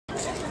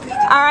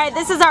Alright,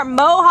 this is our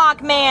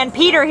Mohawk man,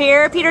 Peter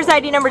here. Peter's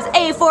ID number is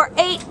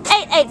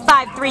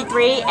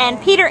A4888533,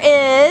 and Peter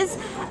is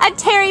a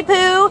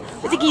Teri-Poo.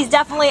 I think he's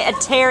definitely a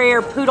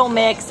Terrier Poodle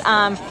mix.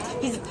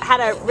 He's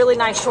had a really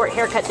nice short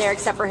haircut there,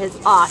 except for his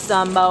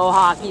awesome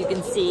mohawk. You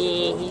can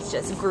see he's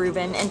just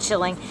grooving and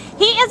chilling.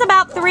 He is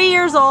about 3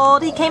 years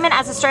old. He came in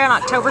as a stray on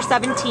October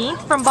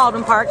 17th from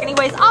Baldwin Park, and he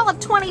weighs all of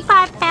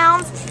 25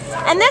 pounds.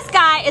 And this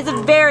guy is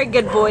a very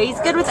good boy.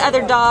 He's good with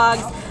other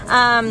dogs.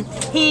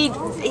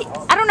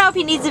 I don't know if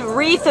he needs to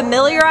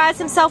re-familiarize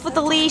himself with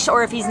the leash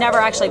or if he's never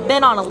actually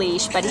been on a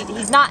leash, but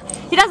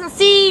he doesn't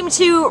seem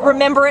to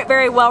remember it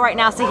very well right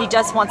now, so he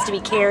just wants to be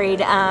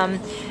carried.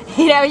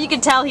 You know, you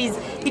can tell he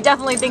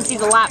definitely thinks he's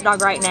a lap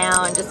dog right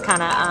now and just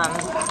kind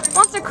of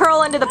wants to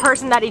curl into the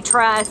person that he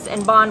trusts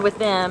and bond with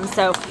them.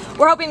 So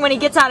we're hoping when he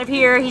gets out of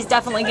here, he's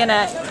definitely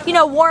gonna, you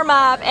know, warm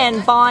up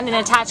and bond and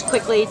attach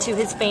quickly to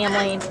his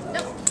family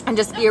and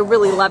just be a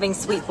really loving,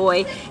 sweet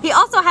boy. He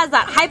also has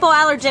that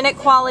hypoallergenic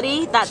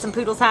quality that some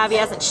poodles have. He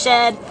hasn't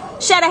shed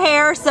a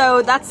hair,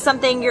 so that's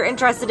something you're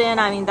interested in.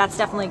 I mean, that's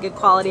definitely a good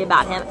quality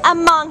about him,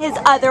 among his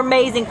other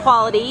amazing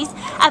qualities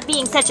of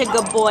being such a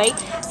good boy.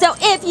 So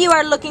if you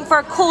are looking for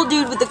a cool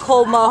dude with a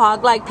cool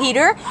mohawk like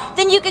Peter,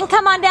 then you can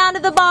come on down to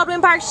the Baldwin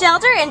Park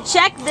shelter and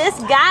check this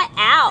guy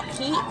out.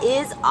 He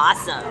is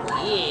awesome.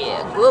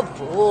 Yeah, good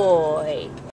boy.